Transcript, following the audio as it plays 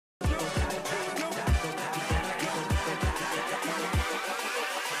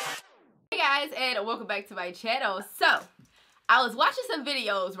and welcome back to my channel. So, I was watching some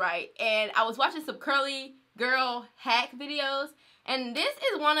videos, right? And I was watching some curly girl hack videos. And this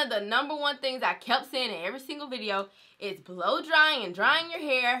is one of the #1 things I kept saying in every single video. Is blow drying and drying your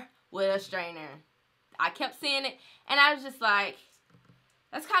hair with a strainer. I kept saying it and I was just like,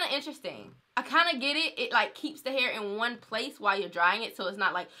 that's kind of interesting. I kind of get it. It like keeps the hair in one place while you're drying it. So it's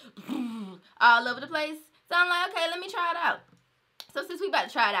not like all over the place. So I'm like, okay, let me try it out. So since we about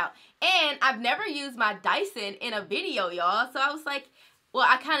to try it out. And I've never used my Dyson in a video, y'all. So I was like, well,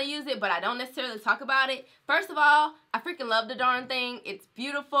 I kind of use it, but I don't necessarily talk about it. First of all, I freaking love the darn thing. It's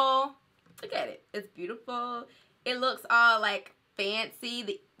beautiful. Look at it. It's beautiful. It looks all like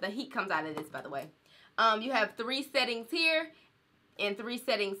fancy. The heat comes out of this, by the way. You have 3 settings here and 3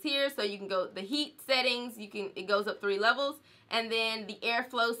 settings here. So you can go the heat settings. It goes up 3 levels. And then the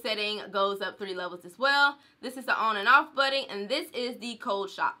airflow setting goes up 3 levels as well. This is the on and off button. And this is the cold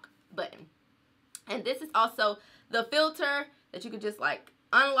shock button. And this is also the filter that you can just like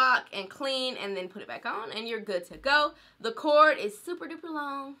unlock and clean and then put it back on. And you're good to go. The cord is super duper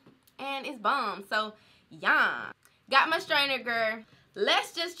long. And it's bomb. So, yeah. Got my strainer, girl.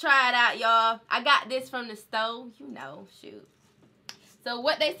 Let's just try it out, y'all. I got this from the store. You know, shoot. So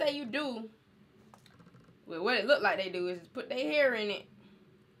what they say you do, well, what it look like they do is just put their hair in it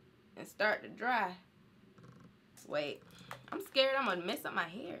and start to dry. Wait, I'm scared I'm gonna mess up my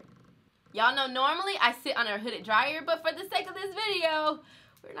hair. Y'all know normally I sit on a hooded dryer, but for the sake of this video,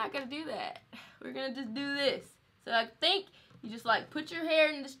 we're not gonna do that. We're gonna just do this. So I think you just like put your hair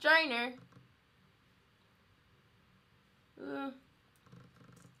in the strainer.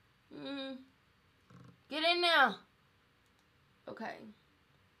 Get in now. Okay.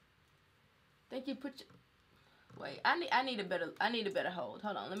 Think you put your, wait, I need a better hold.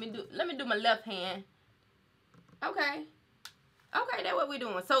 Hold on. Let me do my left hand. Okay. Okay, that's what we're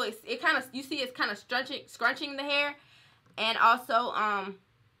doing. So it kind of, you see it's kind of scrunching the hair, and also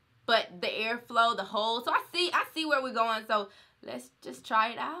but the airflow, the hold. So I see where we're going. So let's just try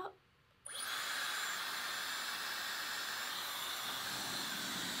it out.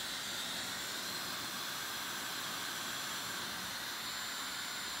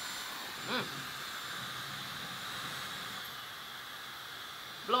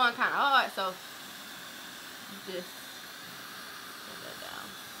 Blowing kind of hard, so just put that down.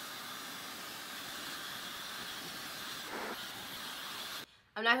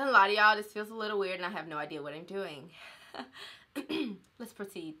 I'm not gonna lie to y'all, this feels a little weird and I have no idea what I'm doing. Let's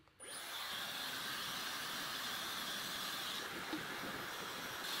proceed.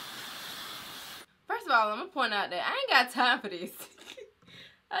 First of all, I'm gonna point out that I ain't got time for this.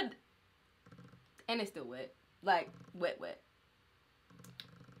 And it's still wet. Like, wet.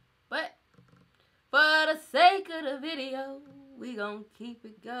 But, for the sake of the video, we gonna keep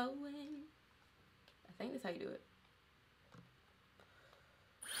it going. I think that's how you do it.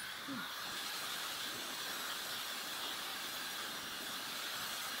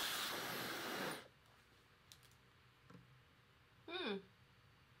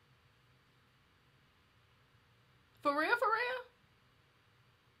 For real?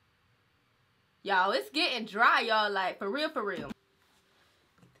 Y'all, it's getting dry, y'all. Like, for real.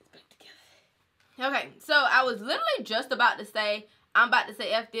 Okay, so I was literally just about to say, I'm about to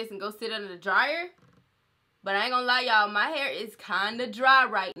say F this and go sit under the dryer. But I ain't gonna lie, y'all, my hair is kind of dry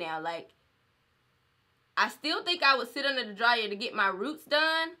right now. Like, I still think I would sit under the dryer to get my roots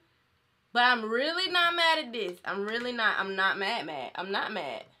done. But I'm really not mad at this. I'm really not. I'm not mad. I'm not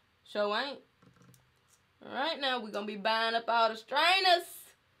mad. Sure ain't. Alright, now we're gonna be buying up all the strainers.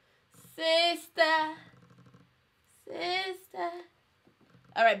 Sister.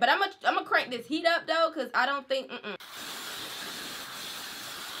 Alright, but I'm gonna crank this heat up though, because I don't think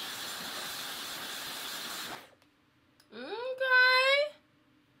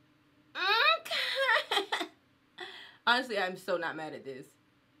Okay. Honestly, I'm so not mad at this.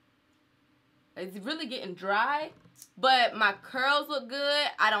 It's really getting dry, but my curls look good.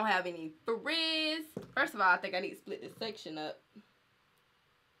 I don't have any frizz. First of all, I think I need to split this section up.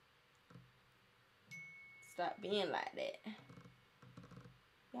 Stop being like that.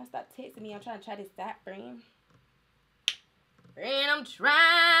 Y'all stop texting me. I'm trying to try this out, friend. Friend, I'm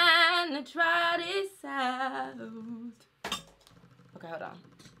trying to try this out. Okay, hold on.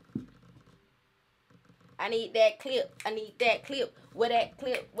 I need that clip. Where that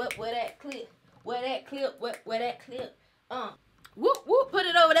clip? Where that clip? Where that clip? Where that clip? Whoop, put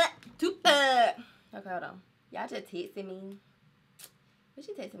it over that. Okay, hold on. Y'all just texting me. What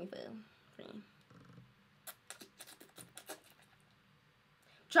you texting me for, friend?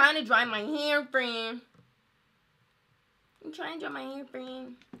 Trying to dry my hair, friend. I'm trying to draw my hair,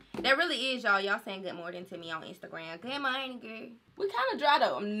 friend. That really is, y'all. Y'all saying good morning to me on Instagram. Good morning, girl. We kind of dry,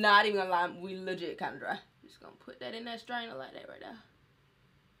 though. I'm not even gonna lie. We legit kind of dry. Just gonna put that in that strainer like that right there.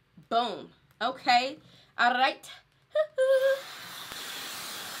 Boom. Okay. All right.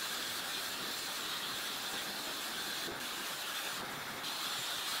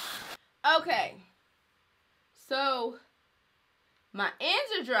 Okay. So, my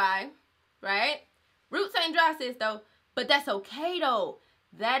ends are dry, right? Roots ain't dry, sis, though. But that's okay, though.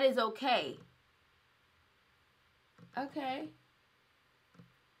 That is okay. Okay.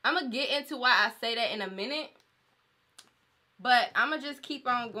 I'm going to get into why I say that in a minute. But I'm going to just keep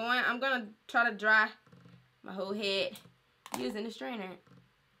on going. I'm going to try to dry my whole head using the strainer.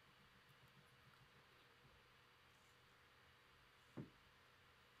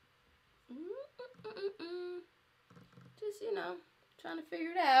 Just, you know, trying to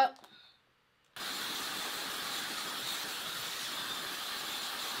figure it out.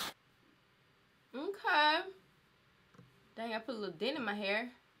 Okay. Dang, I put a little dent in my hair.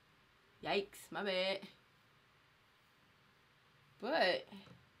 Yikes, my bad. But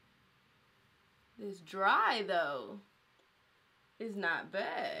this dry, though, is not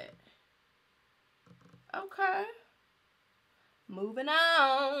bad. Okay. Moving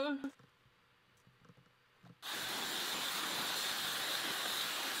on.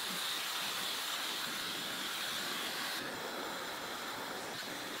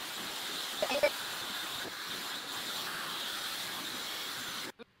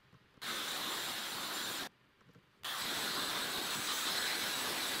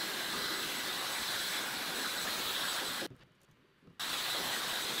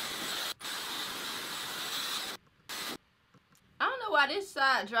 Why this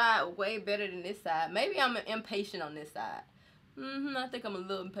side dried way better than this side. Maybe I'm impatient on this side. I think I'm a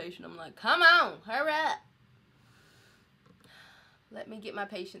little impatient. I'm like, come on, hurry up. Let me get my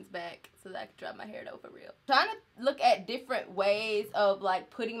patience back so that I can dry my hair though for real. Trying to look at different ways of like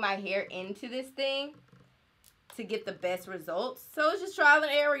putting my hair into this thing to get the best results. So it's just trial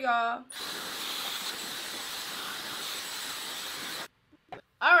and error, y'all.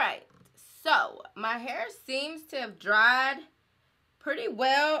 Alright, so my hair seems to have dried pretty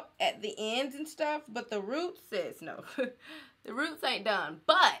well at the ends and stuff, but the roots, sis, no. The roots ain't done,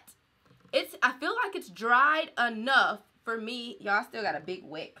 but I feel like it's dried enough for me. Y'all still got a big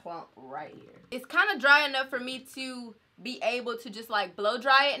wet clump right here. It's kind of dry enough for me to be able to just like blow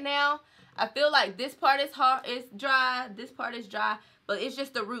dry it now. I feel like this part is hard, it's dry, this part is dry, but it's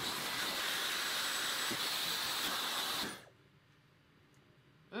just the roots.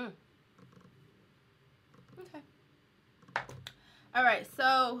 Alright,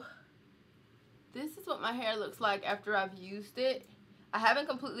 so this is what my hair looks like after I've used it. I haven't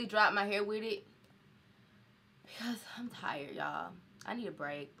completely dried my hair with it because I'm tired, y'all. I need a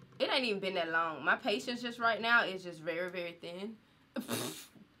break. It ain't even been that long. My patience just right now is just very, very thin.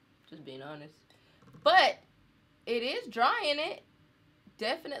 Just being honest. But it is drying it.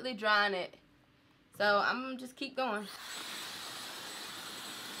 Definitely drying it. So I'm gonna just keep going.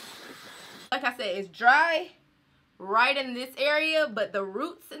 Like I said, it's dry right in this area, but the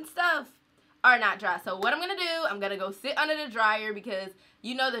roots and stuff are not dry. So what I'm gonna do, I'm gonna go sit under the dryer because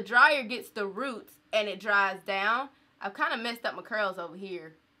you know the dryer gets the roots and it dries down. I've kind of messed up my curls over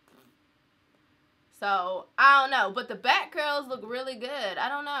here, so I don't know, but the back curls look really good. I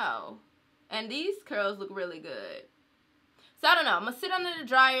don't know, and these curls look really good. So I don't know, I'm gonna sit under the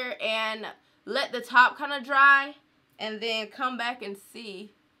dryer and let the top kind of dry and then come back and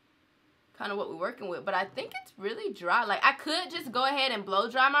see kind of what we're working with. But I think it's really dry. Like, I could just go ahead and blow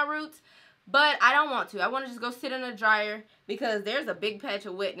dry my roots, but I don't want to. I want to just go sit in the dryer because there's a big patch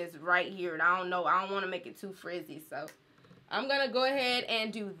of wetness right here, and I don't know, I don't want to make it too frizzy. So I'm gonna go ahead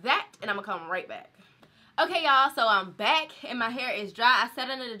and do that, and I'm gonna come right back. Okay, y'all, so I'm back and my hair is dry. I sat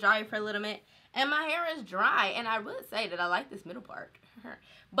under the dryer for a little bit and my hair is dry, and I would say that I like this middle part.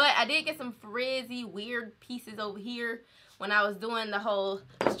 But I did get some frizzy weird pieces over here when I was doing the whole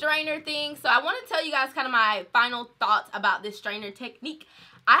strainer thing. So I want to tell you guys kind of my final thoughts about this strainer technique.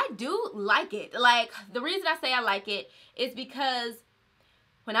 I do like it. Like, the reason I say I like it is because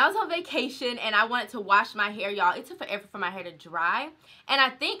when I was on vacation and I wanted to wash my hair, y'all, it took forever for my hair to dry. And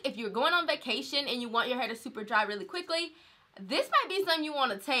I think if you're going on vacation and you want your hair to super dry really quickly, this might be something you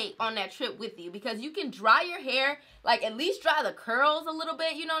want to take on that trip with you, because you can dry your hair, like at least dry the curls a little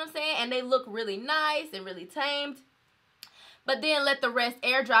bit, you know what I'm saying? And they look really nice and really tamed. But then let the rest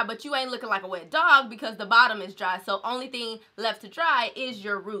air dry, but you ain't looking like a wet dog because the bottom is dry. So only thing left to dry is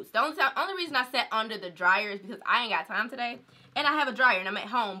your roots. The only reason I sat under the dryer is because I ain't got time today. and I have a dryer and I'm at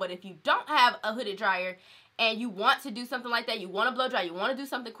home. But if you don't have a hooded dryer and you want to do something like that, you want to blow dry, you want to do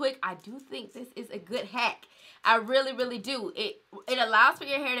something quick, I do think this is a good hack. I really, really do. It allows for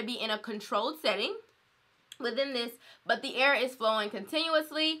your hair to be in a controlled setting within this, but the air is flowing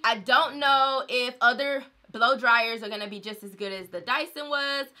continuously. I don't know if other blow dryers are going to be just as good as the Dyson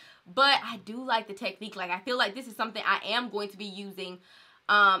was, but I do like the technique. Like, I feel like this is something I am going to be using.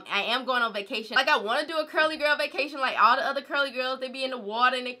 I am going on vacation. Like, I want to do a curly girl vacation like all the other curly girls. They be in the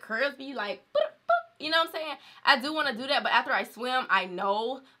water and it curls be like, boop, boop, you know what I'm saying? I do want to do that, but after I swim, I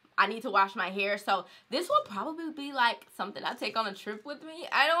know I need to wash my hair. So this will probably be like something I take on a trip with me.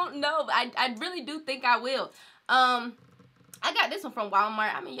 I don't know, but I really do think I will. I got this one from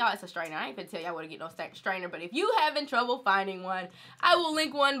Walmart. I mean, y'all, it's a strainer. I ain't gonna tell y'all where to get no strainer, but if you having trouble finding one, I will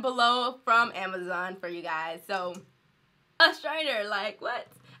link one below from Amazon for you guys. So, a strainer, like, what?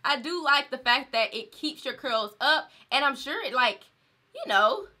 I do like the fact that it keeps your curls up, and I'm sure it, like, you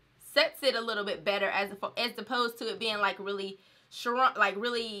know, sets it a little bit better as opposed to it being, like, really shrunk, like,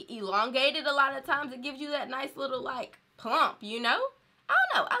 really elongated a lot of times. It gives you that nice little, like, plump, you know? I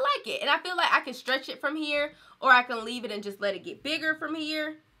don't know. I like it. And I feel like I can stretch it from here, or I can leave it and just let it get bigger from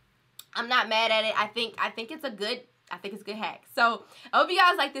here. I'm not mad at it. I think it's a good hack. So I hope you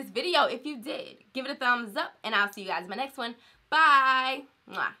guys like this video. If you did, give it a thumbs up, and I'll see you guys in my next one. Bye.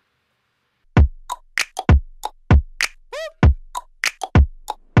 Mwah.